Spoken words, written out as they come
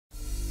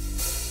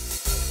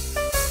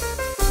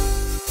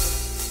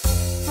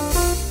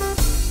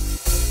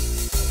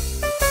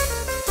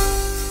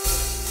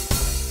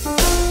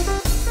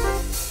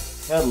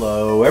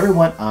Hello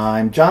everyone,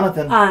 I'm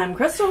Jonathan. I'm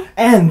Crystal.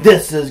 And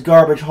this is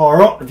Garbage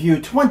Horror Review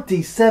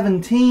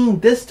 2017,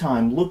 this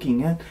time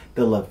looking at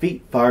the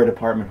Lafitte Fire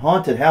Department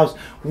haunted house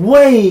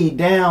way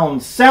down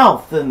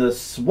south in the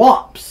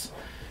swamps.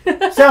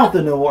 South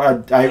of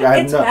nowhere.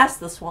 It's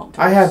past the swamp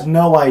tours. I have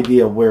no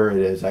idea where it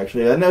is,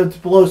 actually. I know it's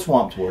below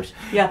Swamp Tours.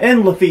 Yeah.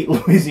 In Lafitte,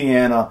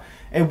 Louisiana.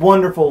 A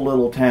wonderful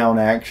little town,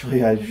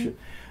 actually.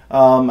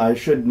 I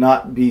should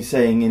not be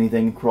saying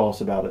anything cross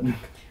about it.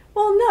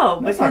 Well, no.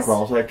 That's not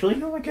cross, actually.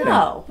 No, I'm kidding.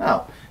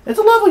 No. It's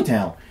a lovely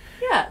town.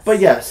 Yes. But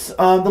yes,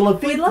 the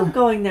Lafitte... We love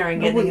going there and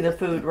getting the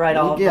food right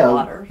off the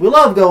water. We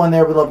love going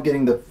there. We love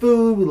getting the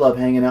food. We love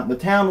hanging out in the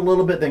town a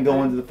little bit, then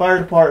going to the fire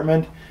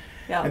department,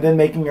 and then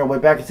making our way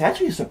back. It's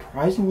actually a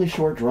surprisingly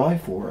short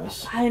drive for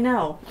us. I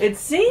know. It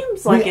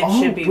seems like it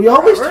should be We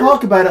forever. always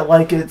talk about it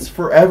like it's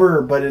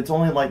forever, but it's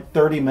only like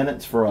 30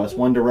 minutes for us,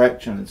 one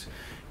direction. It's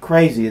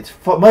crazy. It's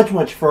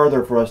much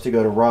further for us to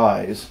go to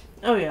Rise.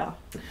 Oh, yeah.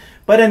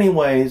 But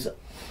anyways,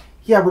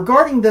 yeah,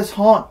 regarding this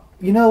haunt,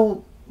 you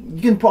know,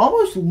 you can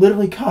almost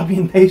literally copy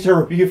and paste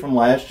our review from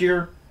last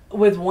year.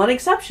 With one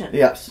exception.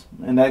 Yes.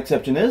 And that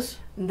exception is?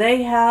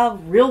 They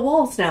have real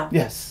walls now.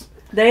 Yes.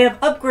 They have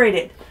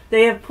upgraded.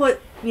 They have put,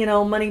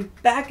 money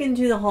back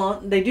into the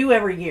haunt. They do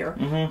every year.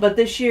 Mm-hmm. But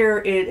this year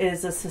it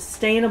is a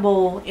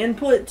sustainable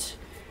input.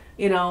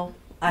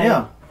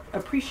 I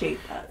appreciate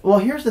that. Well,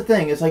 here's the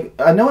thing. It's like,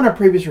 I know in our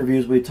previous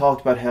reviews we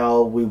talked about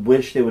how we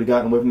wish they would have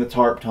gotten away from the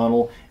tarp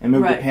tunnel and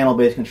moved to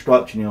panel-based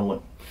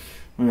construction.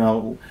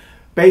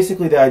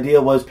 Basically the idea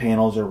was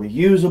panels are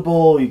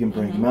reusable. You can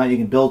bring them out. You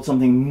can build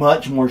something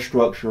much more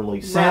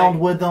structurally sound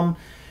with them.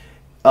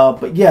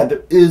 But yeah,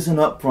 there is an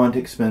upfront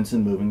expense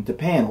in moving to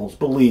panels.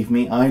 Believe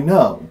me, I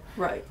know.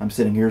 Right. I'm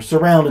sitting here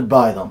surrounded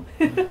by them.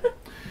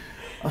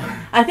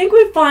 I think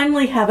we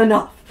finally have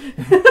enough.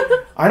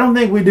 I don't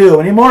think we do.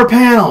 Any more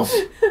panels?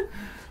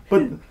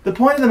 But the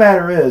point of the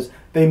matter is,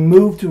 they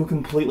moved to a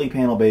completely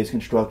panel-based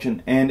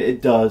construction, and it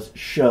does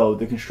show.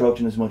 The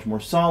construction is much more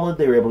solid.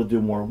 They were able to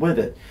do more with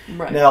it.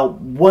 Right. Now,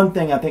 one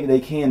thing I think they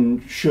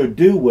should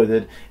do with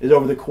it is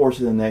over the course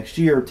of the next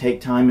year,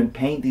 take time and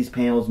paint these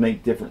panels,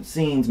 make different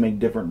scenes, make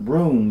different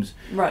rooms,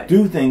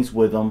 do things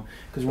with them.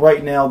 Because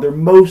right now, they're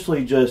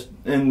mostly just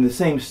in the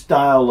same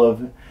style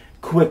of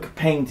quick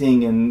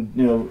painting and,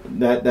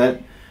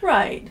 that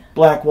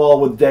black wall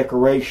with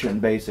decoration,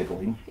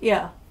 basically.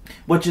 Yeah.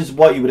 Which is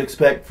what you would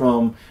expect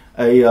from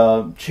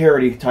a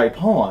charity-type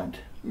haunt.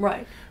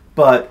 Right.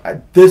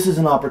 But this is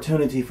an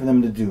opportunity for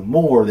them to do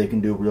more. They can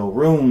do real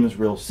rooms,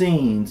 real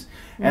scenes,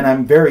 and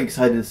I'm very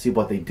excited to see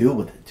what they do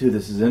with it, too.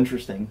 This is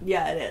interesting.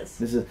 Yeah, it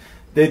is.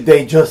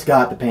 They just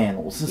got the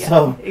panels. Yeah,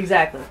 so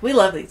exactly. We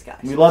love these guys.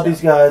 We love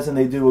these guys, and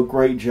they do a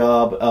great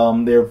job.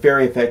 They're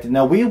very effective.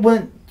 Now, we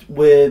went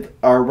with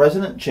our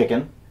resident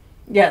chicken.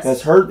 Yes.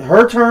 That's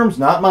her terms,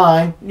 not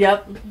mine.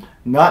 Yep.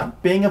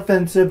 Not being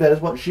offensive, that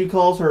is what she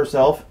calls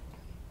herself.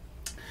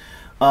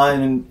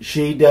 And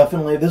she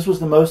definitely, this was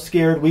the most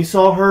scared we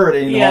saw her at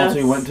any haunts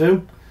we went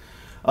to.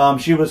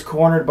 She was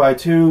cornered by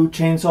two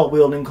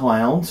chainsaw-wielding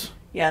clowns.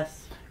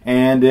 Yes.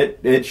 And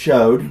it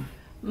showed.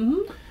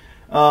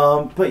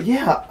 Mm-hmm. But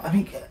yeah, I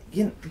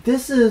mean,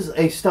 this is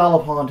a style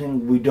of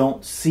haunting we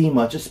don't see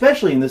much,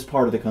 especially in this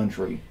part of the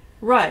country.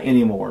 Right.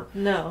 Anymore.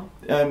 No.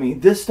 I mean,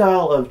 this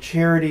style of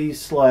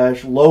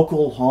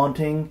charity/local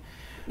haunting,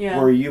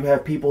 where you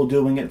have people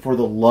doing it for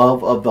the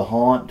love of the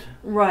haunt.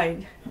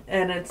 Right.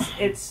 And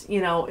it's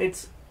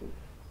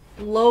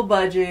low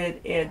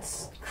budget,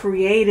 it's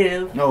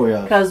creative. Oh,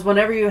 yeah. Because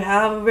whenever you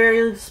have a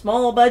very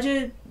small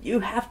budget, you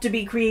have to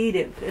be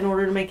creative in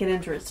order to make it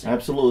interesting.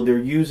 Absolutely.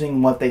 They're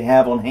using what they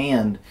have on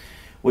hand,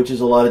 which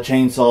is a lot of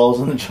chainsaws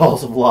and the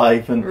jaws of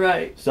life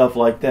and stuff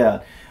like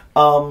that.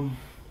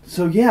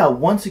 So yeah,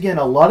 once again,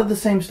 a lot of the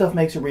same stuff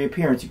makes a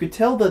reappearance. You could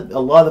tell that a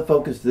lot of the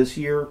focus this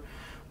year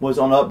was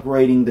on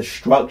upgrading the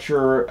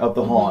structure of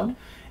the haunt.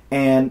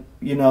 And,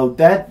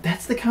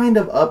 that's the kind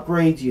of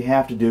upgrades you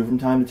have to do from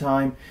time to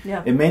time.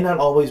 Yeah. It may not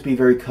always be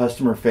very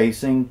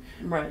customer-facing,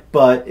 right,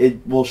 but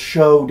it will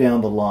show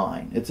down the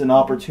line. It's an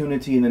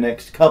opportunity in the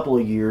next couple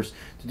of years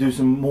to do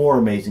some more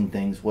amazing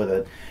things with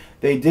it.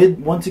 They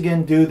did, once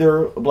again, do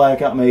their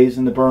blackout maze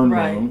in the burn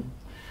room.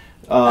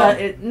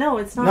 No,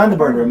 it's not. Not in the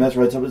burn room, that's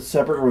right. It's a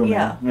separate room.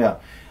 Yeah. Yeah.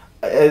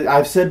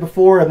 I've said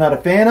before, I'm not a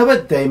fan of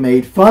it. They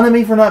made fun of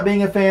me for not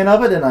being a fan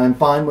of it, and I'm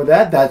fine with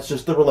that. That's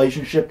just the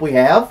relationship we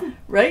have.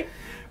 Right.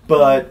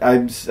 But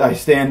I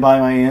stand by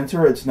my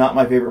answer. It's not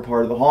my favorite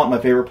part of the haunt. My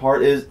favorite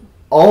part is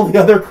all the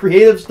other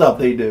creative stuff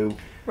they do.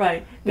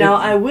 Right. Now,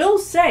 I will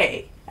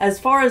say, as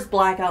far as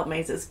blackout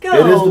mazes go,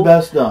 it is the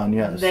best done,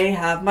 yes. They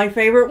have my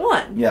favorite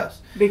one.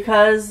 Yes.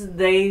 Because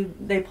they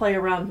play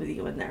around with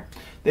you in there.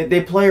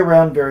 They play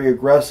around very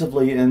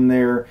aggressively in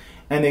there,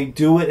 and they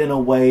do it in a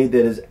way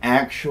that is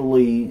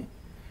actually...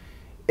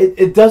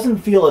 It doesn't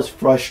feel as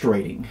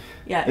frustrating.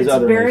 Yeah, it's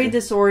very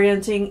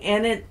disorienting,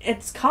 and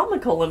it's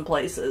comical in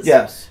places.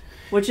 Yes.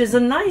 Which is a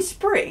nice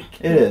break.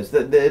 It is.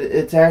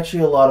 It's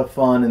actually a lot of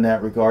fun in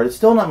that regard. It's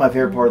still not my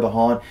favorite part of the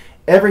haunt.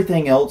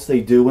 Everything else they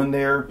do in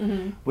there,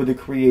 with the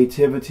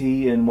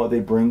creativity and what they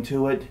bring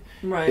to it,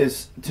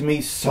 is, to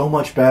me, so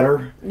much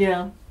better.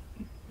 Yeah.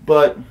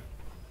 But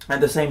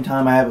at the same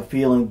time, I have a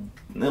feeling,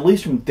 at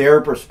least from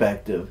their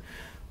perspective,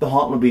 the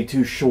haunt would be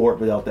too short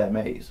without that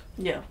maze.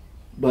 Yeah.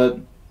 But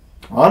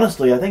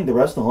honestly, I think the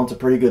rest of the haunt's a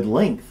pretty good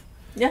length.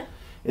 Yeah.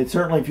 It's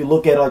certainly, if you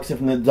look at it, like I said,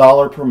 from the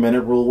 $1 per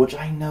minute rule, which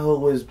I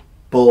know is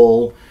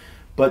bull,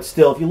 but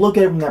still, if you look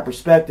at it from that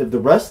perspective, the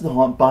rest of the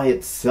haunt by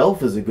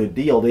itself is a good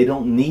deal. They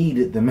don't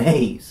need the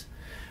maze.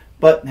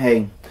 But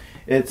hey,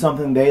 it's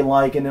something they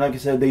like, and like I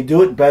said, they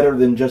do it better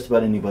than just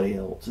about anybody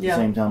else at the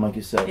same time, like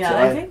you said. Yeah, so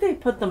I think they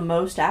put the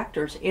most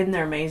actors in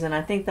their maze, and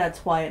I think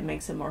that's why it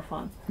makes it more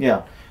fun.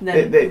 Yeah.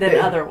 Than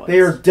other ones. They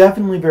are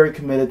definitely very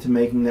committed to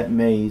making that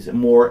maze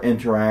more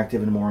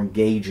interactive and more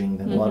engaging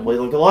than a lot of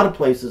places. Like a lot of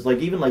places, like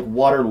even like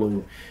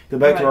Waterloo, go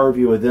back to our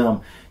review with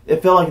them,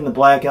 it felt like in the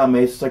Blackout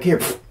Maze, it's like, here,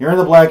 you're in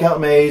the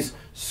Blackout Maze,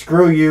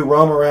 screw you,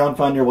 roam around,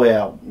 find your way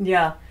out.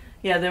 Yeah.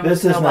 Yeah, there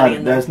was nobody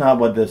in there. That's not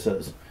what this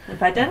is. In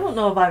fact, I don't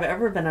know if I've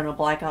ever been in a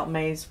Blackout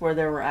Maze where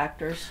there were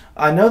actors.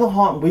 I know the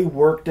haunt we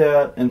worked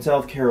at in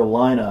South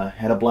Carolina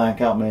had a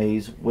Blackout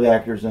Maze with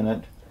actors in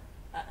it.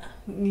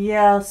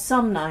 Yeah,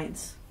 some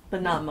nights,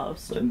 but not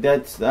most.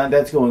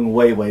 That's going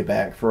way, way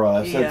back for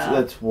us. Yeah.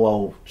 That's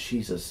whoa,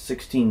 Jesus,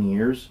 16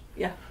 years?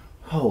 Yeah.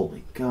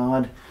 Holy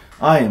God.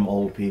 I am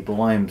old, people.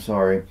 I am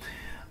sorry.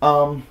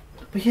 But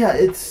yeah,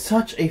 it's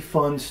such a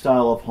fun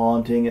style of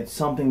haunting. It's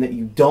something that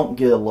you don't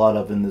get a lot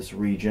of in this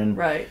region.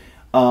 Right.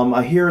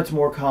 I hear it's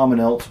more common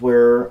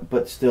elsewhere,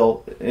 but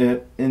still,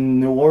 in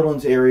New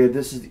Orleans area,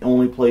 this is the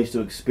only place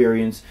to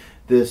experience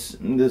this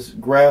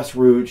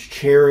grassroots,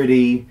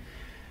 charity,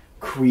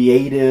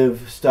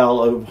 creative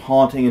style of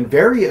haunting, and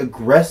very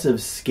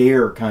aggressive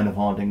scare kind of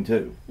haunting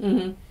too.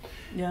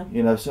 Mm-hmm. Yeah.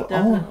 You know, so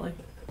definitely.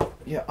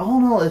 All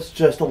in all, it's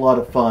just a lot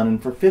of fun,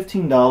 and for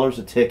 $15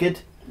 a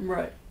ticket,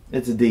 right,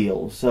 it's a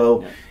deal.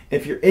 So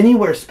if you're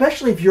anywhere,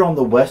 especially if you're on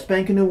the West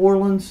Bank of New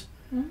Orleans,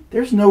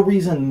 there's no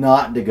reason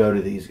not to go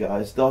to these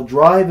guys. The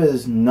drive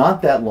is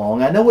not that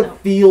long. I know it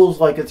feels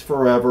like it's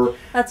forever.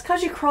 That's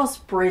because you cross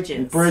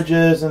bridges.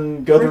 Bridges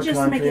and go through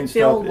country make it and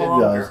feel stuff.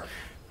 longer. It does.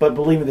 But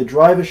believe me, the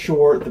drive is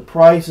short. The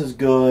price is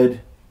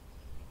good.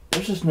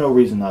 There's just no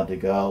reason not to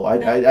go. I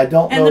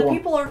don't know. And the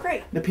people are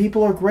great. The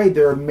people are great.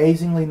 They're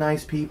amazingly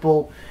nice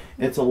people.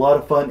 It's a lot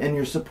of fun, and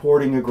you're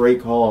supporting a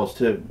great cause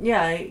too.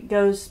 Yeah, it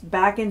goes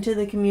back into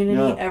the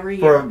community every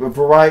for year. A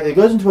variety, it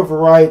goes into a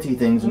variety of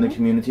things in the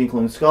community,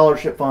 including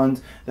scholarship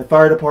funds, the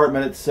fire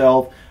department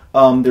itself.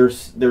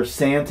 There's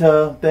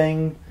Santa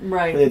thing.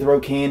 Right. Where they throw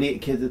candy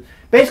at kids.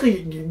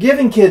 Basically, you're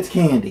giving kids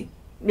candy.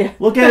 Yeah.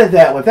 Look at it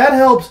that way. If that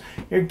helps,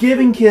 you're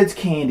giving kids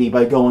candy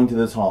by going to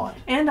this haunt.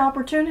 And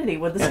opportunity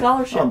with the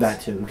scholarships. Oh,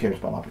 that too. Who cares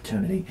about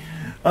opportunity?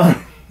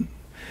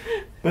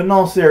 But in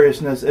all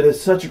seriousness, it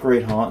is such a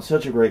great haunt,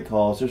 such a great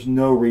cause. There's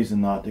no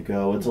reason not to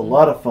go. It's a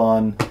lot of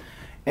fun.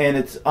 And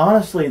it's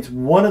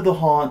one of the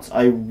haunts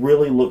I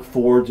really look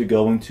forward to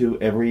going to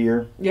every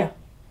year. Yeah,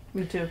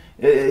 me too.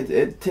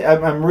 I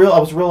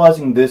was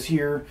realizing this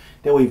year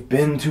that we've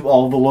been to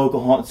all the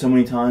local haunts so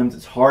many times.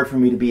 It's hard for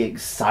me to be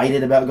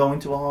excited about going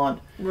to a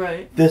haunt.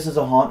 Right. This is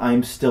a haunt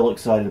I'm still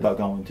excited about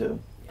going to.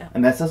 Yeah.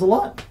 And that says a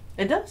lot.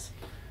 It does.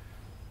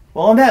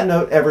 Well, on that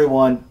note,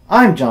 everyone,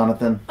 I'm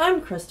Jonathan. I'm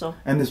Crystal.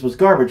 And this was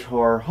Garbage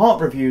Horror Haunt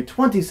Review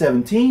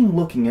 2017,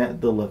 looking at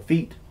the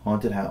Lafitte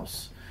Haunted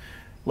House.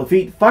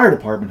 Lafitte Fire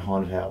Department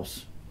Haunted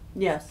House.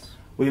 Yes.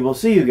 We will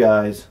see you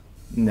guys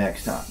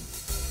next time.